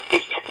Hey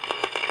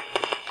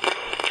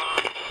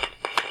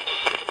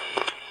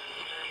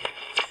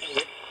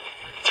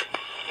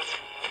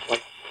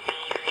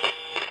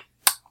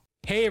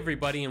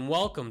everybody, and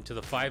welcome to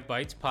the 5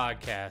 Bytes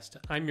Podcast.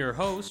 I'm your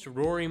host,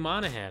 Rory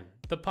Monahan.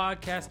 The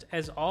podcast,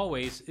 as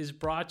always, is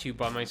brought to you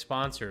by my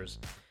sponsors.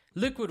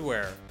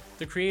 Liquidware,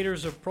 the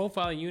creators of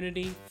Profile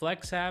Unity,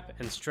 FlexApp,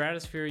 and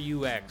Stratosphere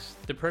UX,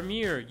 the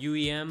premier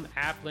UEM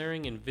app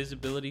layering and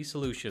visibility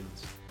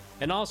solutions.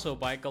 And also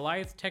by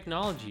Goliath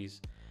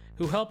Technologies,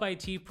 who help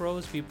IT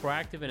pros be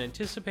proactive and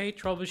anticipate,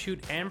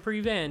 troubleshoot, and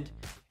prevent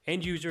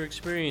end-user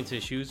experience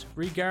issues,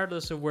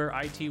 regardless of where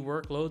IT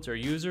workloads or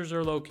users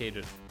are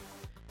located.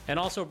 And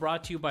also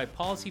brought to you by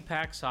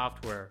PolicyPak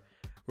Software,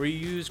 where you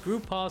use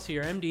Group Policy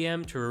or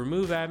MDM to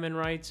remove admin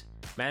rights,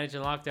 manage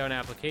and lock down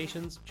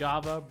applications,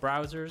 Java,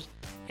 browsers,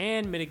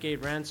 and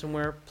mitigate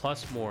ransomware,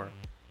 plus more.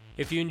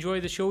 If you enjoy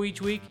the show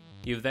each week,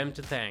 you have them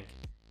to thank.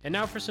 And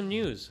now for some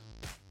news.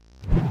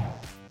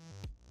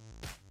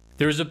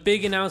 There was a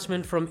big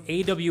announcement from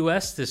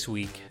AWS this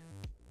week.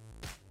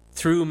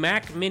 Through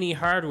Mac Mini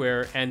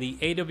hardware and the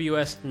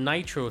AWS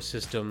Nitro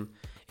system,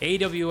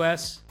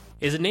 AWS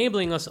is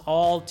enabling us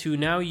all to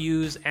now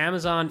use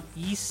Amazon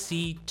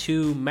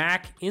EC2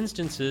 Mac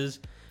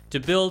instances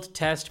to build,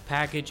 test,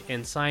 package,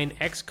 and sign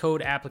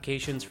Xcode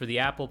applications for the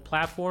Apple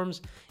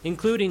platforms,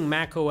 including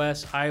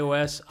macOS,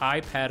 iOS,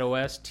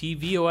 iPadOS,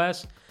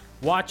 tvOS,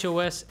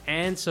 watchOS,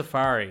 and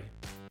Safari.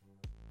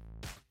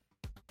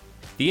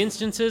 The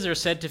instances are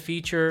said to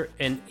feature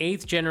an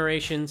 8th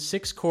generation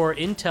 6-core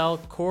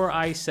Intel Core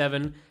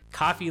i7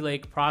 Coffee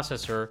Lake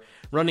processor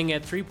running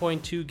at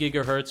 3.2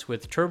 GHz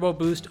with Turbo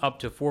Boost up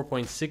to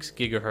 4.6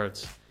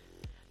 GHz.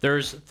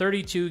 There's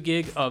 32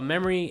 gig of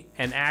memory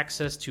and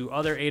access to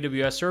other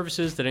AWS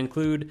services that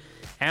include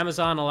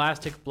Amazon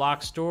Elastic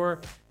Block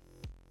Store,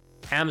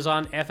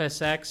 Amazon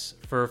FSx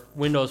for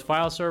Windows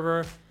File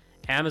Server,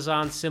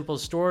 Amazon Simple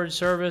Storage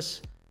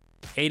Service,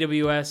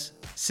 AWS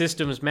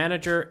Systems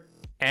Manager,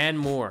 and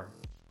more.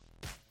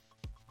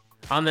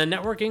 On the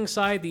networking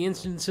side, the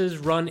instances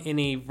run in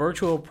a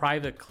virtual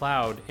private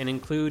cloud and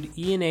include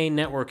ENA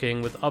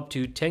networking with up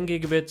to 10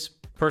 gigabits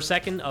per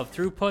second of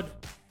throughput,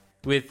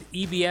 with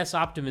EBS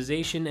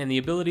optimization and the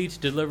ability to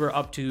deliver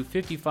up to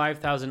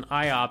 55,000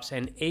 IOPS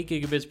and 8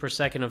 gigabits per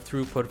second of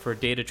throughput for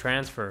data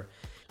transfer.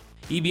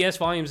 EBS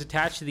volumes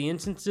attached to the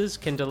instances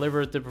can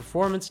deliver the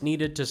performance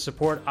needed to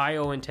support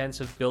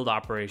I/O-intensive build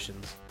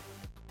operations.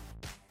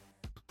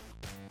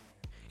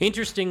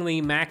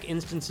 Interestingly, Mac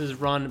instances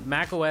run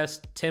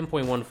macOS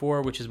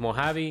 10.14, which is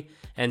Mojave,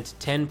 and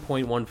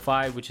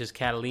 10.15, which is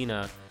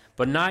Catalina,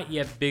 but not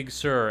yet Big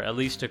Sur, at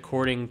least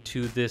according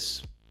to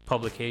this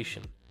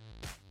publication.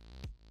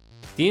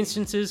 The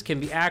instances can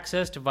be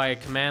accessed via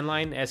command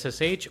line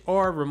SSH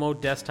or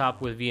remote desktop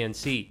with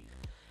VNC.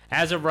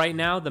 As of right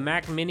now, the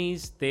Mac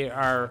Minis they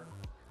are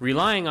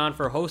relying on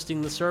for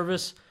hosting the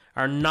service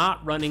are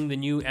not running the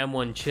new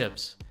M1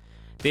 chips.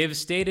 They have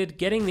stated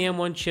getting the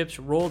M1 chips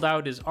rolled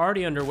out is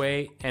already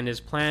underway and is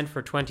planned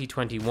for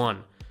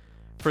 2021.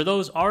 For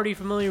those already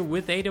familiar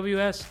with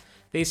AWS,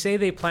 they say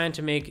they plan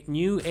to make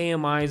new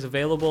AMIs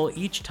available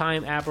each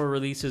time Apple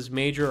releases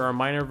major or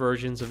minor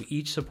versions of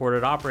each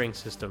supported operating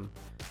system.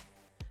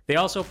 They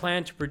also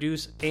plan to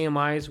produce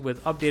AMIs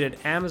with updated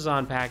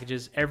Amazon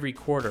packages every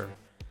quarter,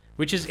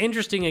 which is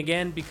interesting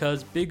again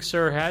because Big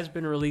Sur has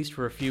been released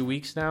for a few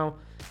weeks now,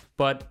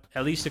 but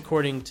at least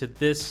according to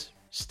this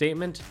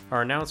statement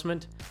or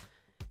announcement,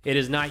 it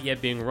is not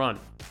yet being run.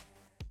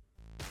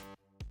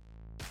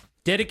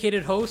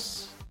 Dedicated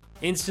hosts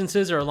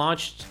instances are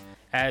launched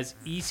as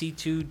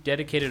EC2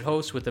 dedicated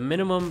hosts with a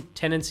minimum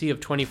tenancy of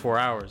 24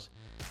 hours.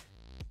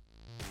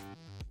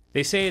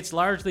 They say it's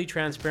largely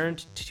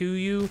transparent to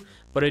you,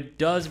 but it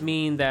does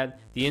mean that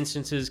the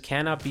instances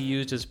cannot be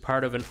used as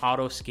part of an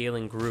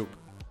auto-scaling group.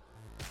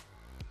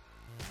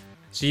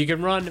 So you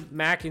can run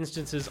Mac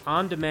instances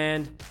on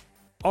demand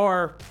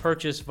or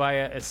purchase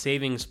via a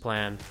savings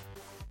plan.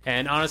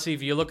 And honestly,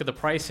 if you look at the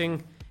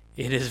pricing,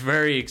 it is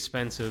very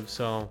expensive,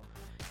 so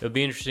it'll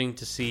be interesting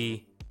to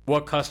see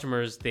what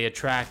customers they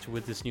attract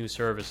with this new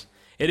service.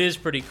 It is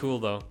pretty cool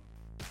though.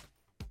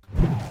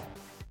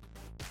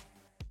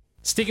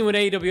 Sticking with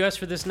AWS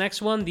for this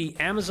next one, the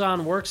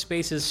Amazon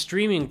Workspaces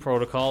Streaming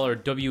Protocol, or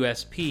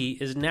WSP,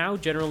 is now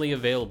generally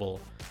available.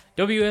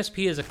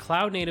 WSP is a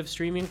cloud-native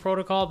streaming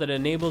protocol that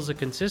enables a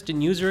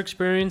consistent user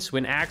experience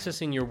when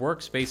accessing your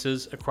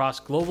workspaces across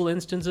global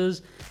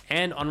instances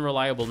and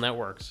unreliable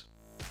networks.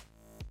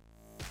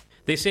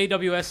 They say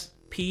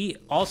WSP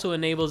also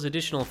enables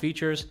additional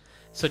features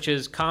such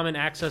as common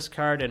access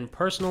card and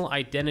personal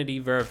identity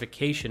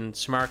verification,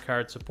 smart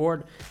card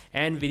support,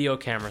 and video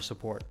camera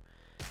support.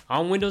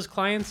 On Windows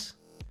clients,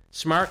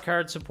 smart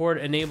card support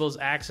enables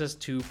access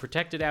to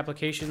protected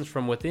applications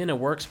from within a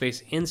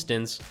workspace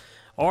instance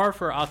or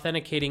for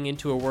authenticating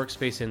into a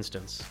workspace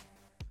instance.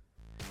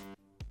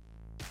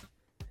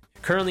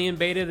 Currently in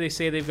beta, they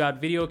say they've got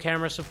video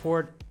camera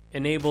support,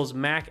 enables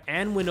Mac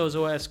and Windows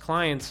OS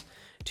clients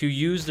to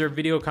use their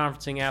video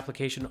conferencing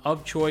application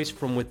of choice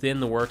from within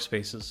the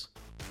workspaces.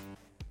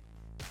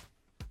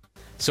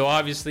 So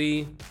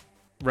obviously,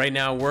 right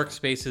now,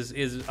 workspaces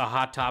is a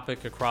hot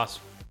topic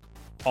across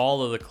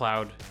all of the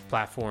cloud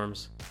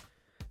platforms.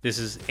 This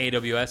is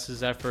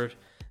AWS's effort.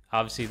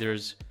 Obviously,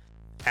 there's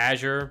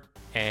Azure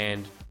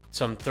and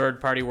some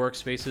third-party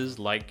workspaces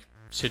like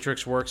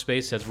Citrix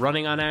Workspace that's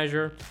running on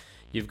Azure.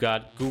 You've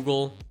got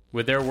Google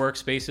with their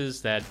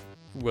workspaces that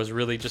was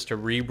really just a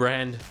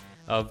rebrand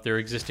of their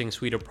existing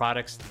suite of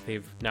products that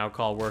they've now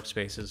called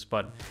workspaces.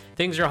 But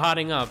things are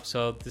hotting up,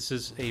 so this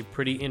is a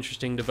pretty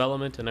interesting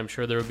development, and I'm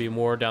sure there will be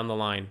more down the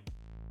line.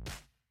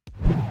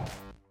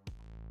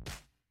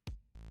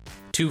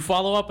 To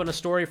follow up on a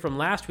story from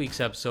last week's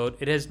episode,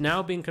 it has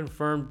now been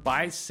confirmed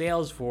by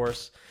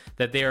Salesforce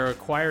that they are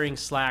acquiring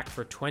Slack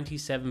for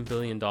 $27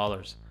 billion.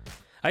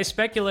 I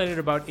speculated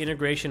about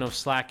integration of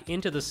Slack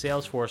into the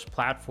Salesforce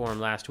platform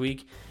last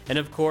week, and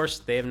of course,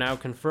 they have now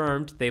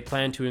confirmed they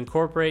plan to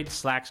incorporate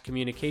Slack's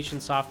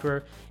communication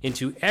software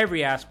into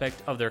every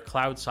aspect of their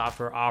cloud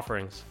software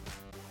offerings.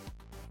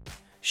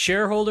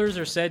 Shareholders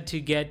are said to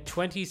get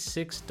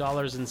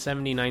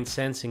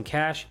 $26.79 in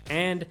cash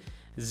and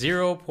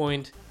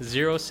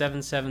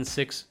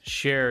 0.0776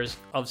 shares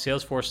of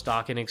Salesforce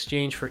stock in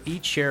exchange for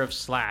each share of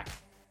Slack.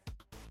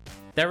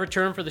 That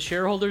return for the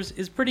shareholders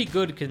is pretty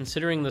good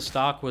considering the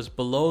stock was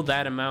below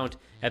that amount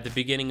at the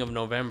beginning of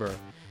November,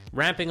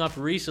 ramping up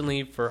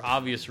recently for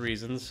obvious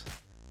reasons,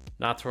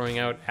 not throwing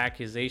out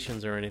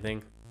accusations or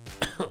anything.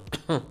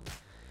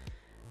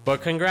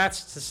 But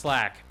congrats to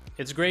Slack.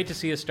 It's great to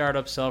see a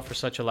startup sell for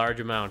such a large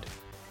amount,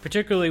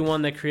 particularly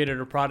one that created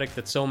a product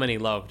that so many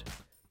loved.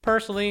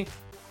 Personally,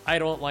 I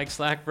don't like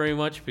Slack very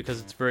much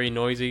because it's very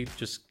noisy,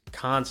 just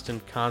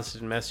constant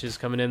messages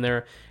coming in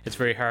there. It's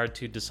very hard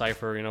to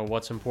decipher,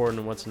 what's important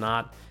and what's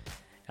not.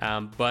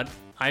 But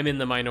I'm in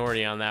the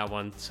minority on that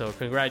one. So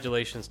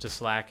congratulations to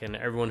Slack and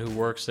everyone who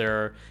works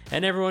there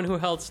and everyone who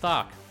held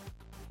stock.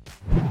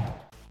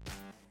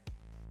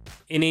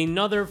 In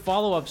another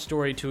follow-up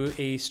story to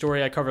a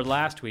story I covered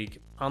last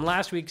week, on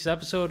last week's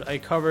episode, I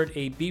covered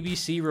a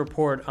BBC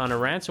report on a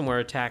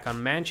ransomware attack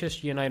on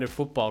Manchester United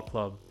Football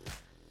Club.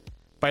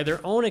 By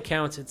their own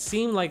accounts, it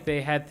seemed like they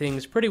had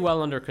things pretty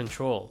well under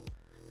control.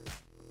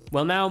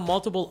 Well, now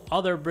multiple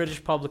other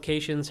British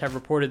publications have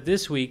reported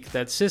this week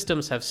that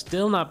systems have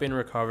still not been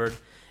recovered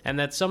and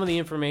that some of the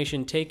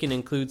information taken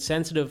includes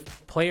sensitive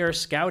player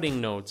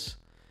scouting notes.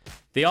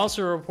 They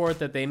also report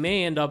that they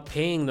may end up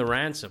paying the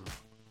ransom.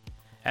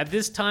 At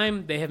this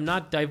time, they have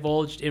not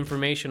divulged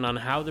information on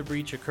how the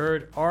breach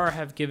occurred or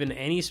have given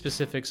any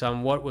specifics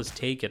on what was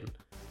taken.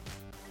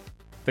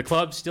 The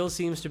club still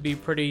seems to be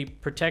pretty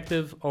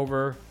protective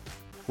over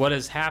what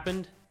has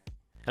happened,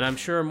 and I'm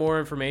sure more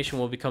information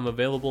will become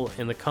available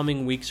in the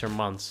coming weeks or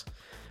months.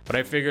 But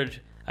I figured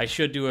I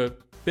should do a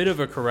bit of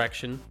a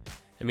correction.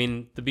 I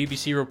mean, the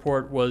BBC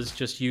report was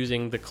just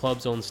using the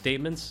club's own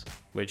statements,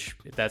 which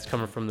that's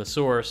coming from the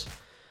source,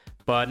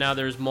 but now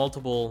there's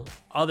multiple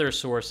other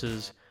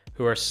sources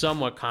who are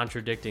somewhat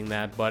contradicting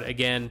that, but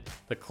again,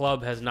 the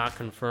club has not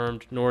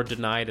confirmed nor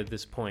denied at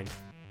this point.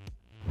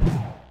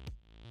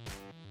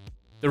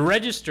 The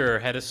Register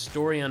had a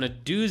story on a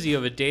doozy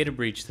of a data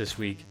breach this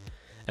week.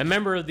 A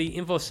member of the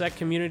InfoSec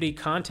community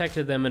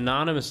contacted them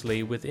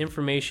anonymously with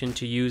information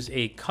to use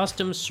a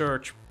custom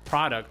search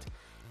product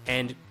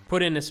and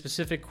put in a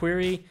specific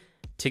query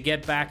to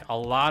get back a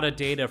lot of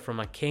data from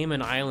a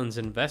Cayman Islands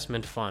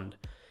investment fund.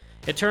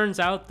 It turns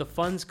out the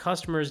fund's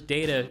customers'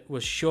 data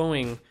was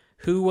showing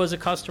who was a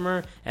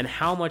customer and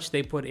how much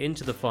they put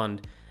into the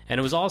fund, and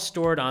it was all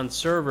stored on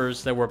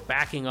servers that were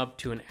backing up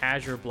to an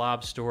Azure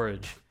Blob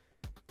storage.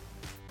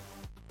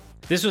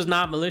 This was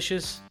not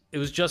malicious, it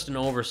was just an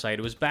oversight.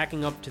 It was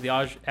backing up to the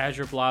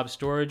Azure Blob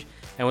storage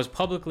and was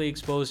publicly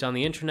exposed on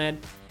the internet,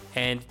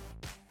 and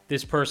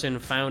this person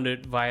found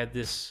it via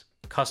this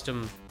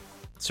custom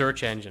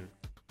search engine.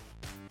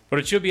 But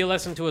it should be a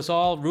lesson to us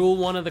all. Rule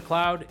 1 of the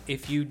cloud: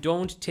 if you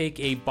don't take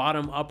a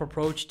bottom-up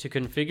approach to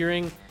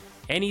configuring,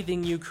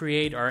 anything you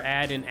create or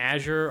add in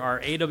Azure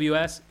or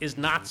AWS is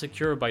not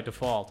secure by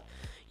default.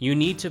 You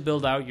need to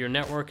build out your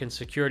network and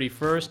security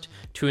first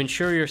to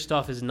ensure your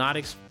stuff is not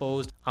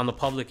exposed on the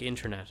public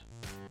internet.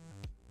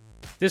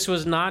 This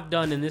was not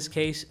done in this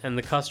case, and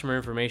the customer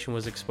information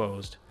was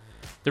exposed.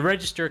 The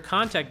Register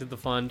contacted the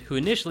fund, who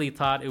initially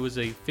thought it was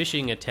a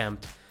phishing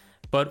attempt,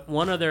 but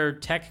one of their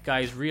tech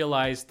guys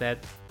realized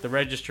that the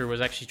Register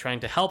was actually trying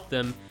to help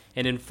them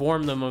and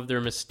inform them of their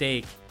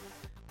mistake.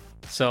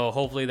 So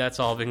hopefully that's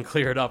all been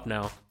cleared up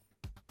now.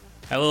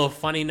 A little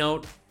funny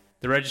note: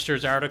 the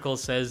Register's article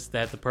says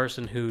that the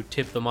person who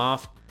tipped them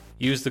off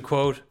used the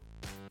quote,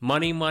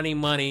 "Money, money,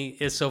 money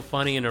is so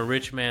funny in a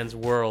rich man's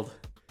world,"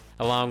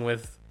 along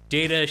with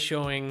data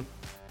showing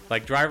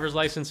like driver's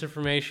license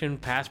information,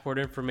 passport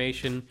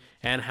information,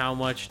 and how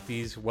much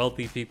these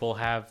wealthy people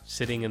have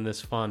sitting in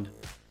this fund.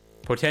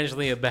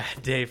 Potentially a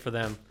bad day for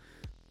them.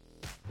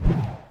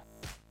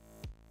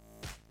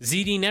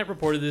 ZDNet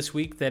reported this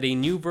week that a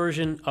new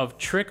version of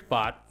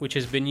TrickBot, which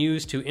has been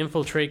used to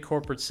infiltrate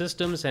corporate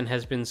systems and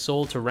has been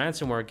sold to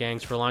ransomware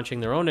gangs for launching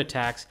their own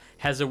attacks,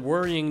 has a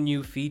worrying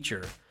new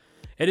feature.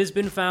 It has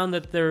been found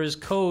that there is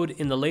code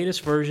in the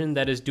latest version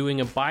that is doing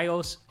a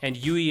BIOS and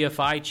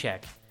UEFI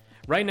check.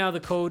 Right now the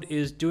code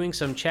is doing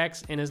some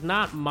checks and is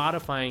not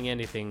modifying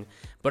anything,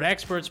 but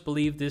experts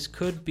believe this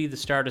could be the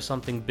start of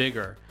something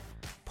bigger.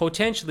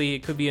 Potentially,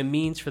 it could be a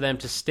means for them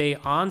to stay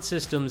on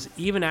systems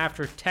even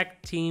after tech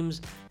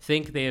teams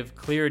think they have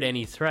cleared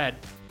any threat,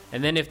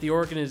 and then if the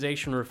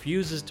organization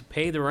refuses to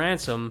pay the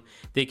ransom,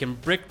 they can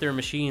brick their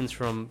machines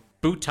from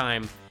boot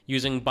time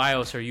using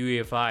BIOS or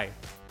UEFI.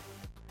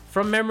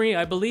 From memory,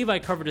 I believe I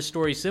covered a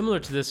story similar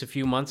to this a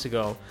few months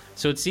ago,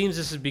 so it seems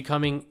this is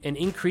becoming an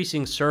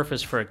increasing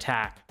surface for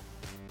attack,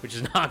 which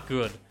is not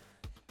good.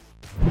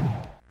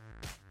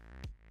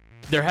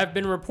 There have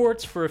been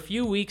reports for a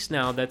few weeks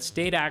now that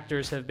state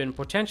actors have been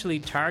potentially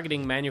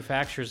targeting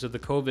manufacturers of the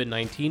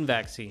COVID-19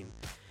 vaccine.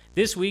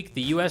 This week,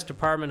 the U.S.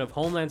 Department of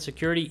Homeland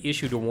Security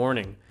issued a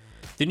warning.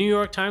 The New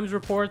York Times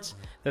reports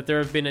that there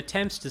have been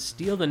attempts to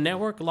steal the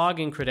network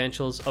login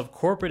credentials of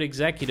corporate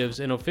executives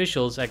and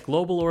officials at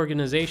global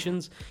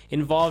organizations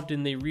involved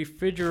in the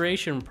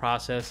refrigeration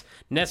process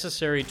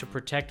necessary to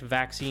protect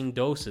vaccine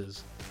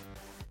doses.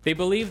 They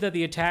believe that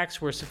the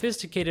attacks were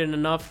sophisticated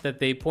enough that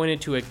they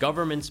pointed to a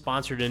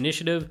government-sponsored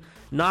initiative,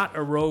 not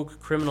a rogue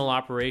criminal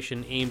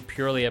operation aimed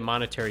purely at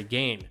monetary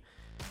gain.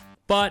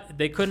 But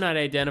they could not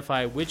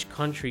identify which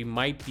country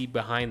might be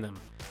behind them.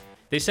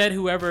 They said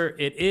whoever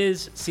it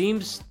is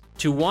seems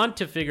to want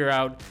to figure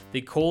out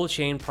the cold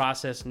chain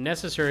process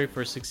necessary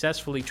for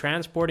successfully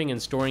transporting and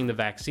storing the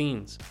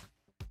vaccines.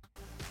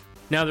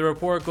 Now, the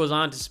report goes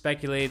on to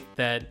speculate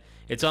that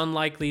it's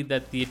unlikely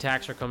that the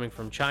attacks are coming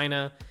from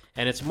China,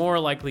 and it's more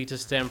likely to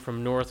stem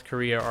from North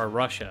Korea or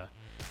Russia.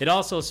 It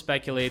also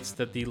speculates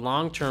that the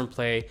long-term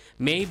play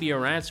may be a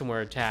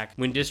ransomware attack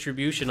when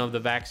distribution of the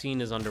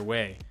vaccine is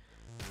underway.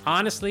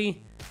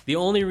 Honestly, the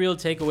only real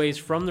takeaways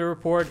from the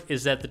report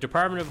is that the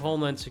Department of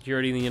Homeland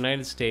Security in the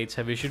United States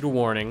have issued a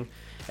warning.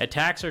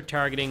 Attacks are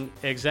targeting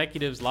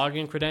executives'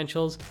 login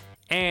credentials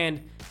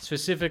and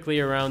specifically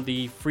around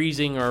the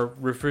freezing or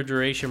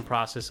refrigeration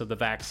process of the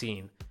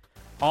vaccine.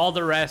 All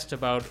the rest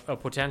about a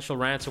potential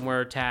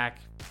ransomware attack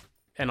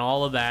and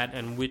all of that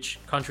and which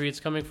country it's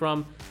coming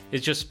from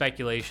is just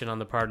speculation on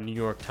the part of the New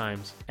York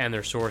Times and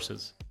their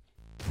sources.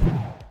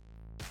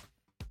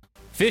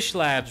 Fish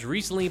Labs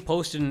recently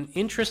posted an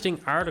interesting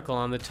article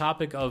on the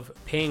topic of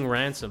paying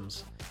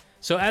ransoms.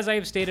 So as I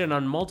have stated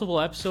on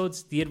multiple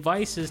episodes, the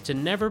advice is to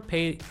never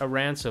pay a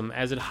ransom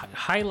as it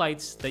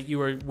highlights that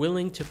you are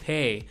willing to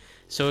pay,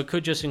 so it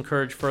could just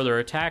encourage further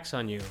attacks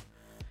on you.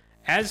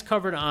 As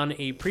covered on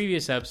a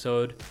previous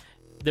episode,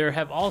 there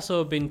have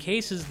also been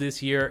cases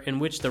this year in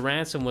which the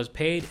ransom was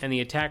paid and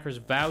the attackers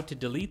vowed to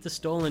delete the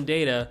stolen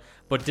data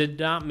but did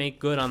not make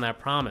good on that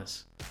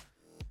promise.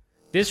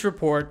 This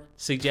report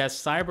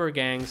suggests cyber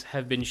gangs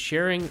have been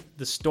sharing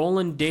the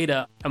stolen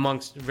data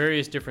amongst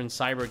various different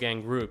cyber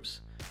gang groups.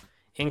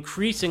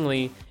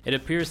 Increasingly, it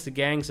appears the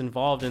gangs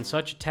involved in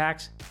such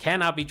attacks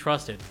cannot be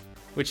trusted,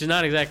 which is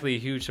not exactly a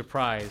huge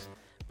surprise,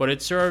 but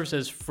it serves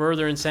as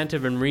further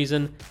incentive and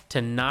reason to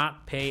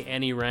not pay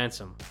any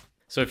ransom.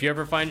 So if you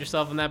ever find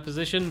yourself in that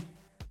position,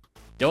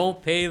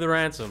 don't pay the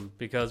ransom,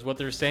 because what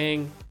they're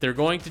saying they're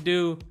going to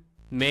do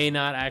may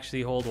not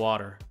actually hold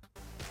water.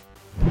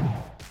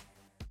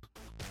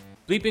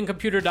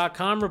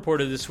 BleepingComputer.com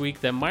reported this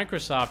week that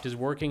Microsoft is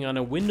working on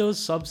a Windows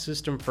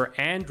subsystem for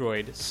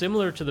Android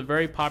similar to the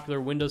very popular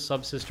Windows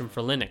subsystem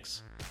for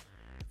Linux.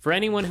 For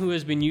anyone who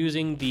has been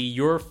using the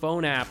Your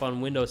Phone app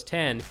on Windows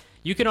 10,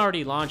 you can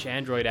already launch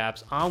Android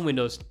apps on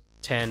Windows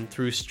 10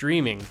 through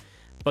streaming,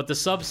 but the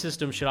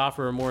subsystem should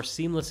offer a more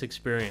seamless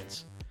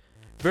experience.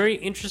 Very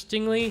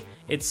interestingly,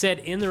 it said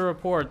in the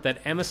report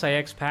that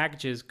MSIX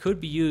packages could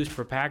be used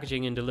for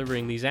packaging and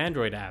delivering these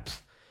Android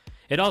apps.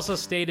 It also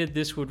stated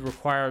this would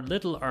require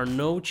little or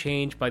no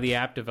change by the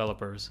app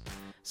developers,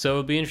 so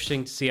it'll be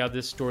interesting to see how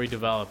this story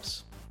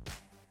develops.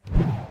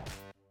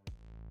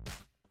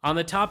 On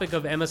the topic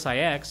of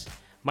MSIX,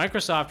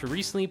 Microsoft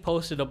recently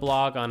posted a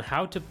blog on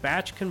how to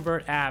batch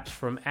convert apps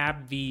from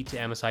AppV to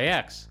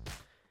MSIX.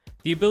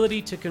 The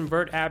ability to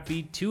convert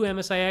AppV to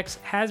MSIX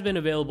has been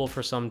available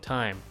for some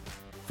time.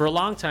 For a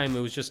long time, it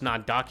was just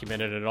not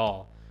documented at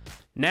all.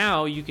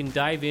 Now you can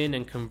dive in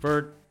and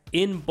convert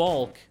in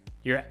bulk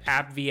your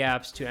AppV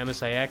apps to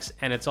MSIX,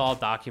 and it's all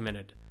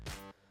documented.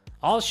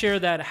 I'll share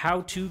that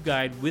how-to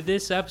guide with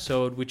this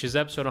episode, which is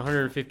episode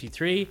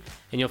 153,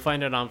 and you'll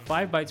find it on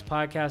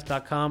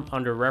 5bytespodcast.com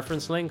under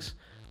reference links,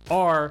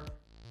 or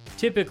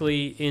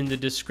typically in the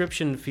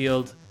description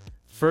field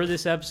for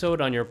this episode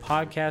on your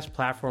podcast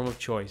platform of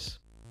choice.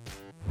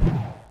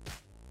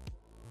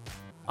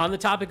 On the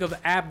topic of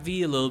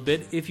AppV a little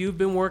bit, if you've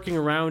been working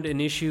around an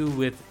issue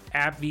with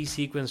AppV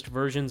sequenced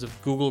versions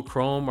of Google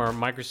Chrome or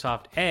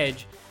Microsoft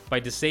Edge by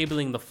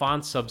disabling the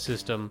font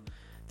subsystem,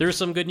 there's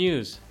some good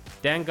news.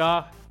 Dan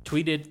Goff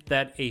tweeted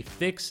that a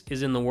fix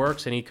is in the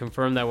works and he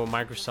confirmed that with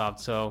Microsoft,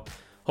 so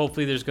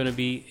Hopefully there's going to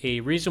be a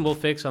reasonable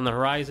fix on the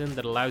horizon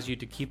that allows you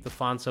to keep the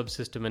font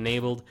subsystem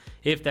enabled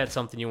if that's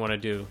something you want to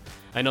do.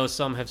 I know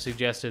some have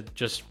suggested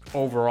just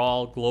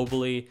overall,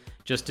 globally,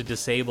 just to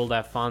disable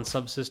that font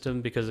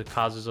subsystem because it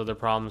causes other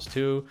problems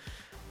too.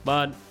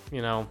 But,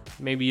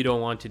 maybe you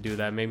don't want to do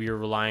that. Maybe you're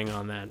relying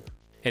on that.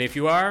 And if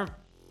you are,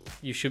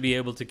 you should be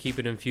able to keep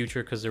it in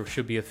future because there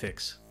should be a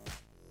fix.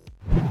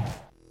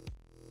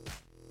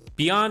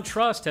 Beyond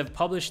Trust have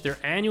published their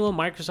annual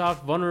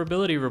Microsoft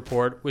Vulnerability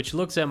Report, which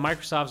looks at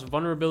Microsoft's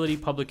vulnerability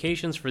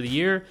publications for the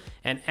year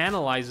and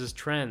analyzes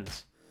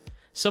trends.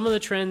 Some of the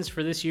trends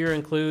for this year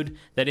include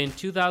that in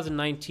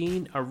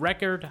 2019, a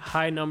record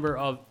high number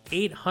of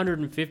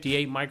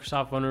 858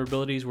 Microsoft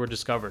vulnerabilities were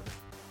discovered.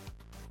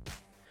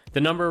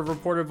 The number of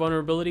reported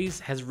vulnerabilities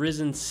has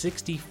risen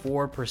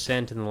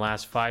 64% in the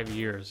last 5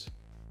 years.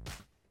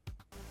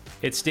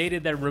 It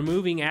stated that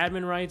removing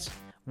admin rights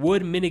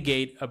would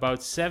mitigate about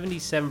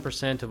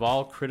 77% of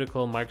all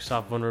critical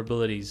Microsoft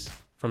vulnerabilities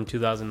from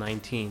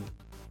 2019.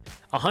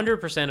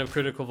 100% of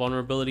critical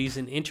vulnerabilities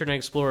in Internet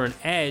Explorer and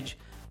Edge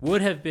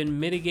would have been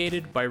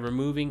mitigated by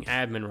removing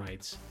admin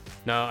rights.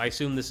 Now, I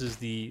assume this is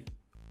the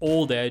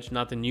old Edge,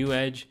 not the new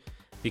Edge,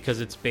 because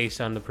it's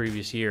based on the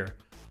previous year.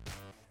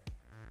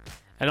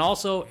 And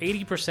also,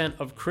 80%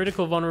 of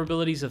critical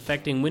vulnerabilities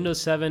affecting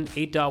Windows 7,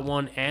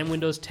 8.1, and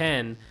Windows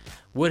 10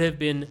 would have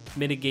been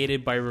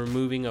mitigated by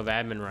removing of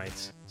admin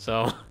rights.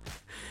 So,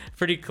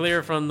 pretty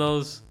clear from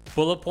those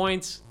bullet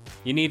points.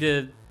 You need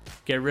to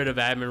get rid of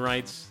admin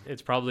rights.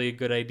 It's probably a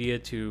good idea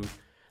to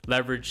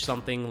leverage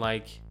something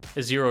like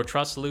a zero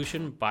trust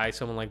solution by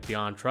someone like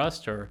Beyond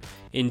Trust, or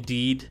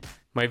Indeed,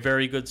 my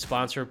very good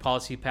sponsor,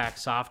 PolicyPak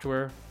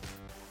Software,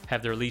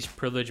 have their least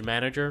privilege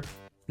manager.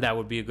 That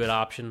would be a good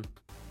option.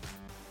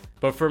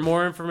 But for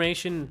more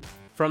information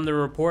from the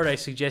report, I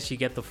suggest you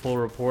get the full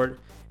report.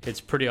 It's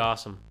pretty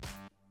awesome.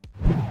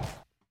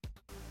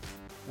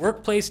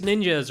 Workplace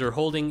Ninjas are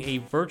holding a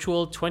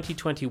virtual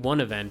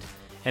 2021 event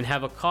and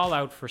have a call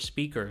out for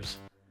speakers.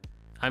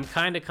 I'm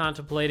kind of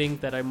contemplating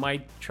that I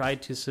might try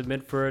to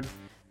submit for it,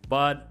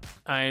 but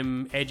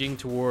I'm edging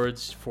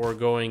towards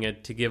foregoing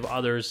it to give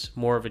others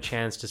more of a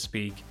chance to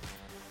speak.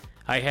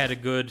 I had a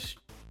good,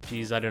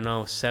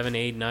 7,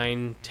 8,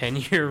 9, 10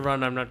 year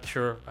run. I'm not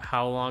sure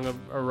how long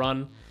a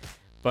run,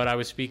 but I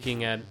was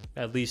speaking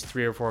at least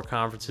 3 or 4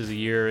 conferences a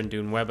year and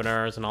doing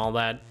webinars and all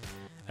that.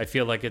 I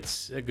feel like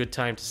it's a good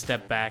time to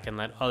step back and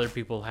let other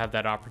people have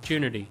that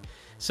opportunity.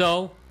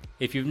 So,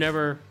 if you've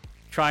never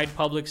tried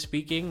public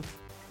speaking,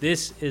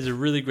 this is a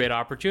really great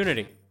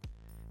opportunity.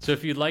 So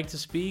if you'd like to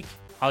speak,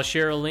 I'll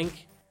share a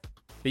link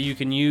that you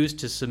can use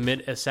to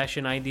submit a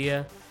session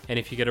idea, and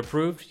if you get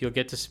approved, you'll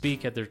get to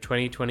speak at their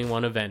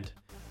 2021 event.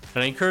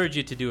 And I encourage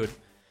you to do it,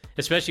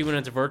 especially when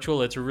it's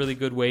virtual. It's a really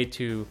good way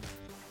to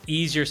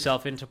ease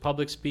yourself into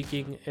public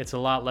speaking. It's a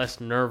lot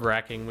less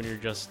nerve-wracking when you're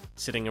just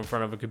sitting in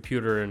front of a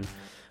computer and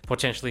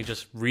potentially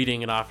just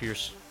reading it off your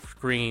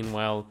screen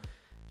while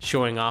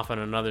showing off on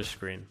another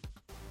screen.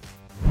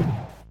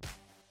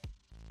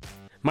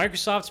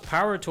 Microsoft's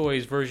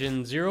PowerToys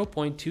version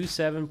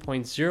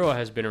 0.27.0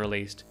 has been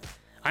released.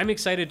 I'm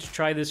excited to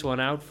try this one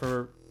out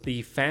for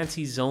the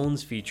Fancy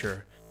Zones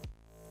feature,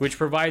 which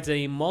provides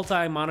a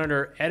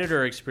multi-monitor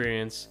editor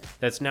experience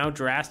that's now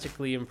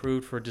drastically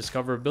improved for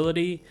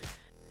discoverability.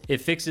 It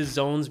fixes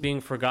zones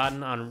being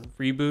forgotten on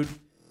reboot,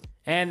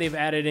 and they've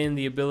added in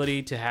the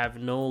ability to have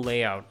no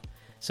layout.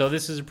 So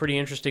this is a pretty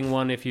interesting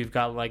one if you've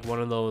got like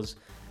one of those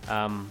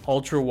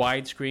ultra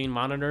widescreen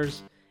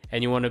monitors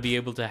and you want to be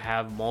able to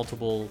have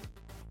multiple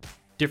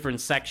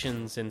different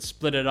sections and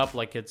split it up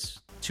like it's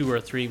 2 or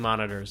 3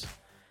 monitors.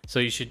 So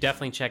you should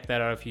definitely check that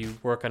out if you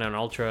work on an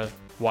ultra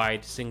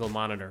wide single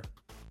monitor.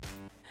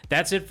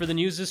 That's it for the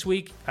news this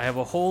week. I have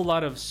a whole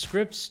lot of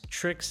scripts,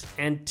 tricks,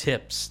 and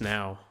tips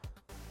now.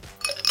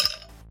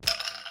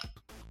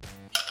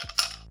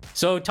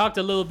 So talked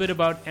a little bit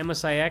about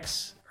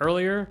MSIX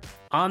earlier.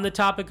 On the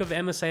topic of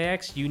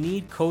MSIX, you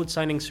need code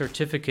signing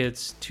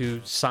certificates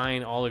to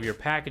sign all of your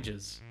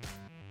packages.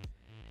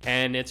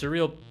 And it's a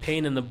real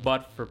pain in the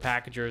butt for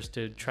packagers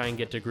to try and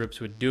get to grips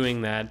with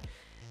doing that.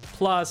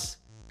 Plus,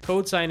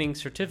 code signing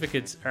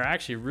certificates are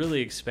actually really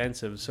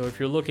expensive. So if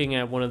you're looking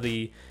at one of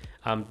the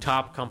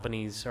top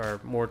companies or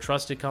more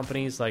trusted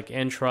companies like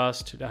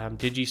Entrust,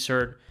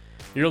 DigiCert,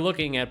 you're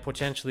looking at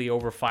potentially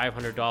over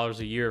 $500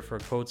 a year for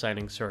a code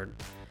signing cert.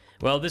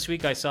 Well, this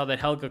week I saw that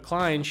Helga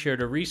Klein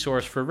shared a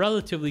resource for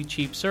relatively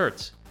cheap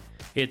certs.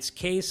 It's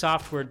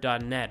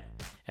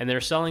ksoftware.net, and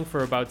they're selling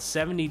for about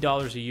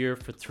 $70 a year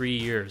for 3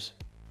 years.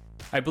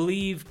 I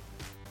believe,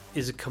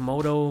 is it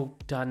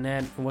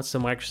Komodo.net? What's the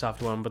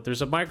Microsoft one? But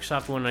there's a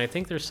Microsoft one, and I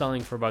think they're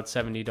selling for about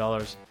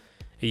 $70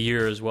 a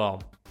year as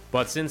well.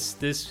 But since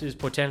this is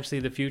potentially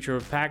the future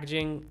of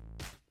packaging,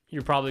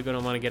 you're probably going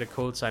to want to get a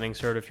code signing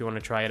cert if you want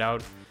to try it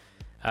out.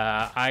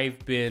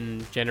 I've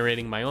been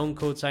generating my own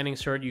code signing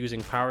cert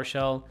using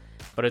PowerShell,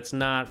 but it's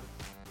not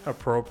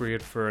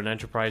appropriate for an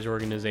enterprise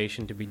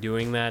organization to be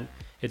doing that.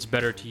 It's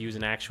better to use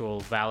an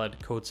actual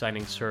valid code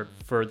signing cert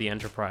for the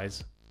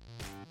enterprise.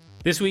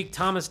 This week,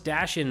 Thomas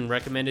Dashin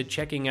recommended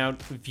checking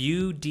out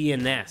View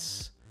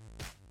DNS,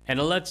 and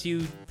it lets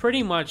you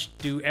pretty much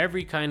do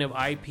every kind of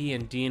IP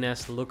and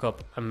DNS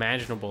lookup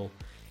imaginable,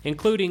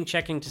 including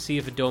checking to see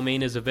if a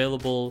domain is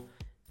available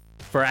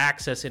for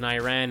access in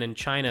Iran and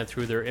China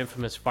through their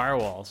infamous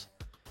firewalls.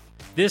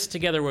 This,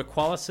 together with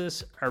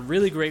Qualisys, are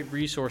really great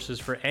resources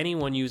for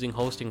anyone using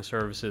hosting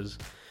services.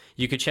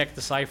 You could check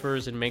the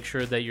ciphers and make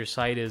sure that your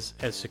site is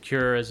as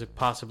secure as it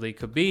possibly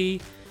could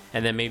be,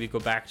 and then maybe go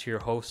back to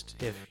your host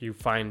if you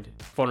find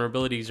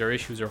vulnerabilities or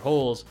issues or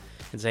holes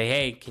and say,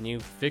 hey, can you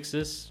fix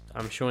this?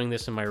 I'm showing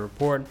this in my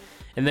report.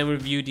 And then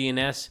with View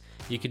DNS,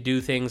 you could do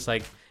things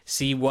like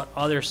see what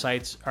other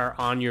sites are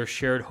on your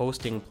shared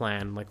hosting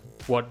plan, like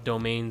what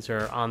domains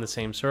are on the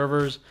same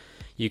servers.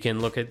 You can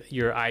look at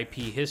your IP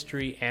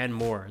history and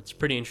more. It's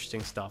pretty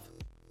interesting stuff.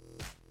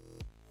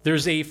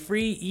 There's a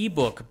free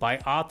ebook by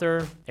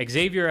author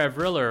Xavier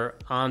Avriller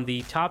on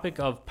the topic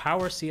of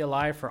Power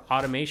CLI for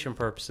automation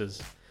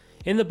purposes.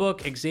 In the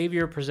book,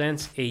 Xavier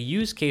presents a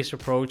use case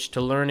approach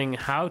to learning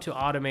how to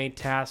automate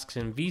tasks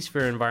in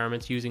vSphere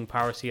environments using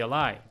Power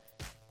CLI.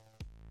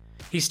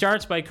 He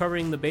starts by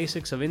covering the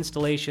basics of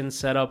installation,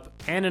 setup,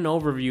 and an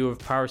overview of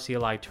Power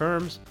CLI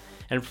terms,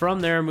 and from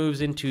there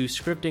moves into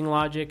scripting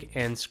logic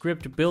and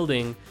script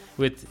building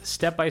with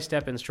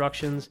step-by-step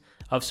instructions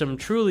of some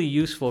truly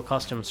useful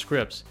custom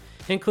scripts,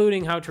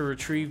 including how to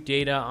retrieve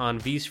data on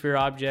vSphere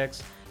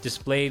objects,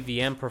 display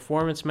VM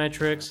performance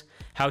metrics,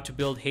 how to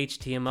build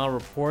HTML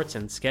reports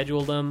and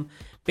schedule them,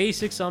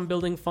 basics on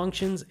building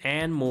functions,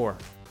 and more.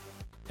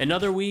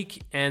 Another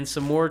week and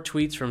some more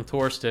tweets from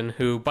Thorsten,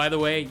 who, by the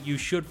way, you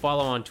should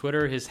follow on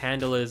Twitter. His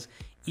handle is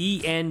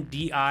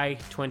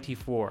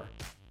ENDI24.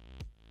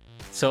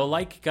 So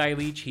like Guy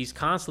Leach, he's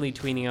constantly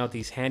tweeting out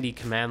these handy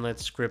commandlets,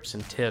 scripts,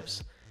 and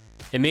tips.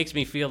 It makes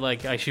me feel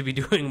like I should be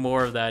doing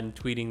more of that and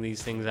tweeting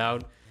these things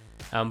out.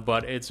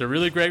 But it's a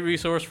really great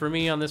resource for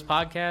me on this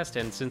podcast,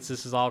 and since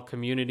this is all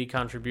community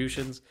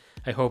contributions,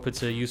 I hope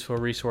it's a useful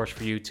resource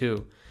for you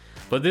too.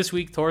 But this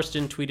week,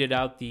 Thorsten tweeted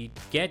out the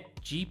Get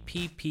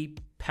GPP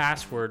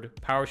Password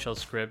PowerShell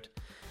script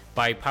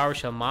by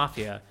PowerShell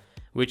Mafia,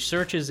 which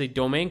searches a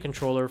domain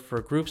controller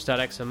for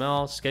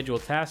groups.xml,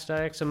 scheduled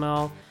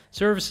tasks.xml,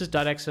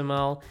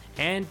 services.xml,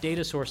 and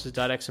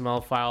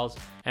datasources.xml files,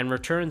 and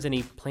returns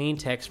any plain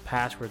text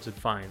passwords it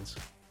finds.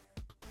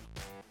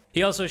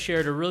 He also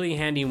shared a really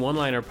handy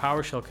one-liner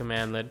PowerShell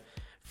commandlet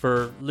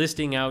for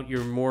listing out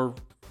your more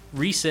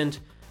recent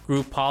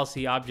group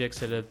policy objects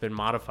that have been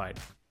modified.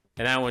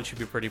 And that one should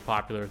be pretty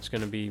popular. It's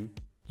going to be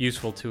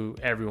useful to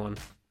everyone.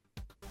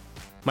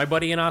 My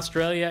buddy in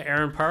Australia,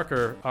 Aaron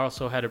Parker,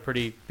 also had a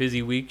pretty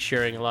busy week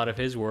sharing a lot of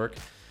his work.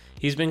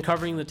 He's been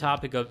covering the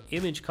topic of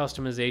image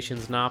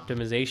customizations and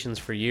optimizations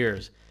for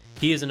years.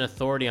 He is an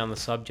authority on the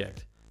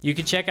subject. You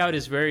can check out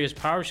his various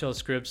PowerShell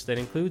scripts that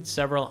include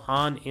several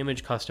on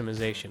image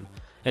customization.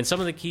 And some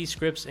of the key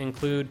scripts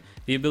include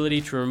the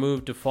ability to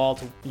remove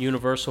default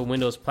universal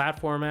Windows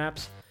platform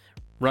apps,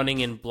 running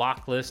in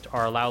block list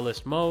or allow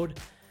list mode,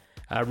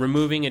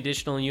 removing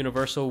additional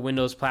universal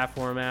Windows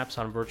platform apps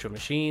on virtual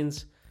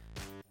machines,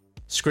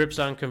 scripts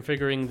on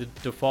configuring the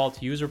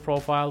default user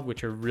profile,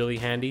 which are really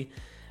handy,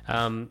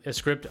 a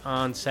script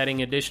on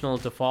setting additional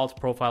default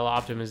profile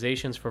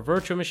optimizations for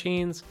virtual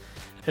machines,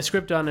 a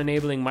script on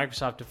enabling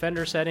Microsoft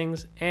Defender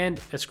settings,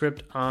 and a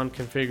script on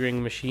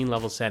configuring machine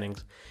level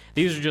settings.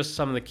 These are just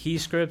some of the key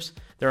scripts.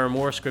 There are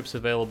more scripts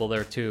available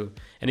there too.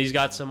 And he's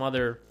got some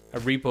other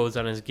repos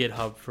on his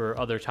GitHub for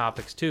other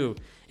topics too,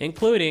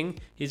 including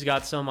he's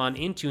got some on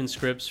Intune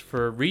scripts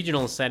for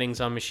regional settings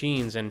on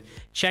machines and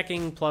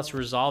checking plus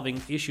resolving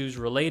issues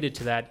related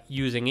to that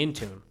using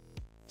Intune.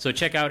 So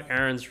check out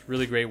Aaron's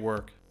really great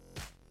work.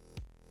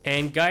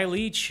 And Guy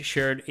Leach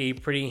shared a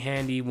pretty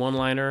handy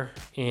one-liner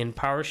in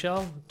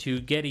PowerShell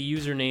to get a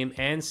username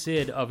and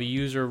SID of a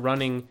user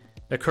running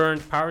the current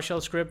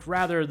PowerShell script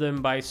rather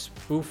than by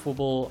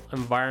spoofable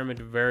environment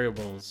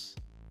variables.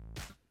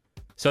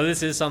 So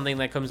this is something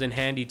that comes in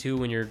handy too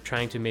when you're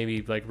trying to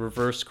maybe like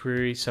reverse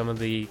query some of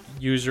the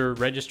user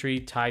registry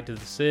tied to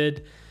the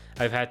SID.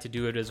 I've had to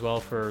do it as well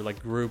for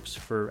like groups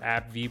for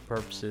AppV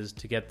purposes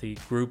to get the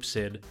group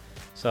SID.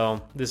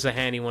 So this is a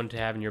handy one to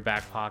have in your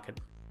back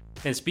pocket.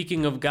 And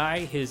speaking of Guy,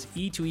 his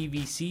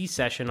E2EVC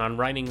session on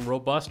writing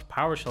robust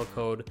PowerShell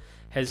code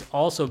has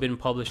also been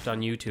published on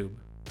YouTube.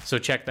 So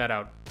check that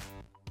out.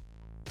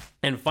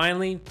 And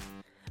finally,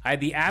 I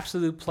had the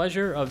absolute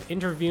pleasure of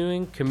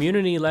interviewing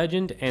community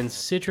legend and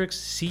Citrix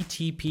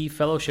CTP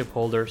fellowship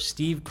holder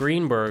Steve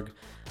Greenberg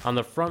on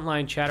the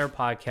Frontline Chatter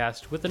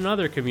podcast with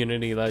another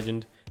community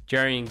legend,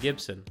 Jarian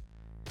Gibson.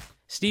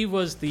 Steve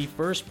was the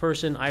first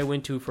person I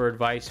went to for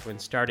advice when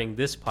starting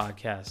this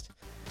podcast.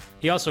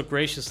 He also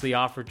graciously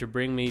offered to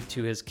bring me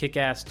to his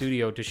kick-ass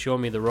studio to show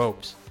me the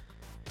ropes.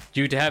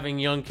 Due to having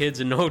young kids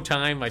and no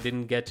time, I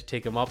didn't get to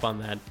take him up on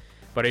that,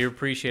 but I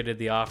appreciated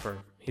the offer.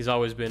 He's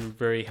always been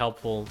very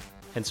helpful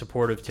and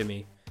supportive to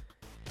me.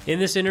 In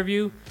this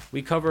interview,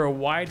 we cover a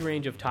wide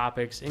range of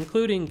topics,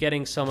 including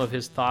getting some of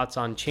his thoughts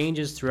on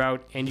changes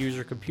throughout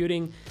end-user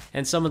computing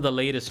and some of the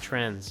latest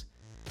trends.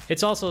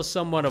 It's also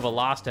somewhat of a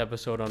lost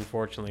episode,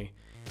 unfortunately.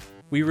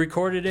 We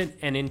recorded it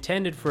and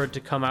intended for it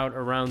to come out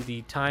around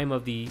the time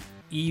of the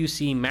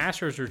EUC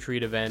Masters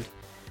Retreat event,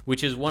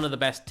 which is one of the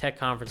best tech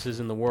conferences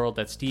in the world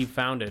that Steve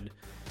founded.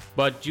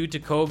 But due to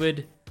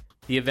COVID,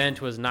 the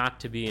event was not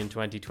to be in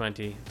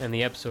 2020, and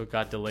the episode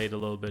got delayed a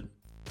little bit.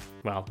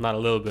 Well, not a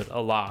little bit,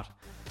 a lot.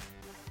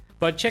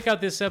 But check out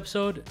this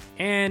episode,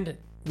 and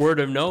word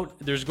of note,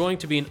 there's going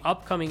to be an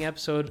upcoming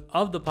episode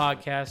of the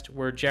podcast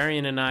where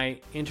Jarian and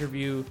I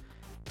interview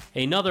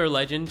another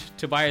legend,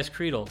 Tobias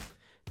Creedle.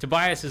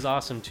 Tobias is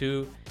awesome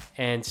too,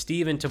 and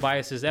Steve and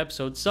Tobias's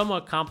episode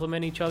somewhat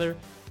complement each other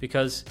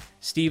because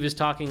Steve is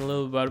talking a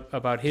little bit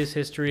about his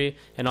history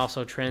and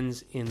also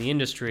trends in the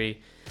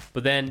industry.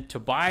 But then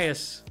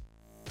Tobias,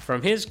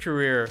 from his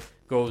career,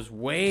 goes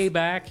way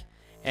back,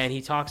 and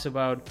he talks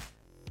about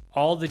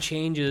all the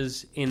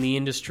changes in the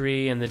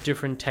industry and the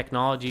different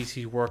technologies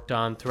he's worked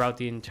on throughout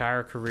the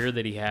entire career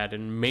that he had.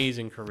 An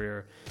amazing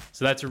career.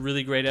 So that's a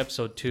really great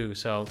episode too.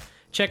 So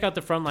check out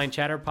the Frontline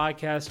Chatter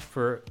podcast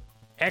for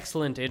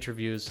excellent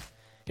interviews.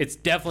 It's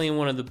definitely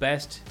one of the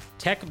best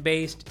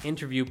tech-based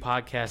interview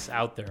podcasts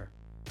out there.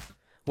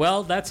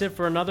 Well, that's it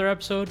for another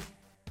episode.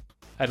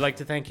 I'd like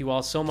to thank you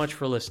all so much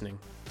for listening.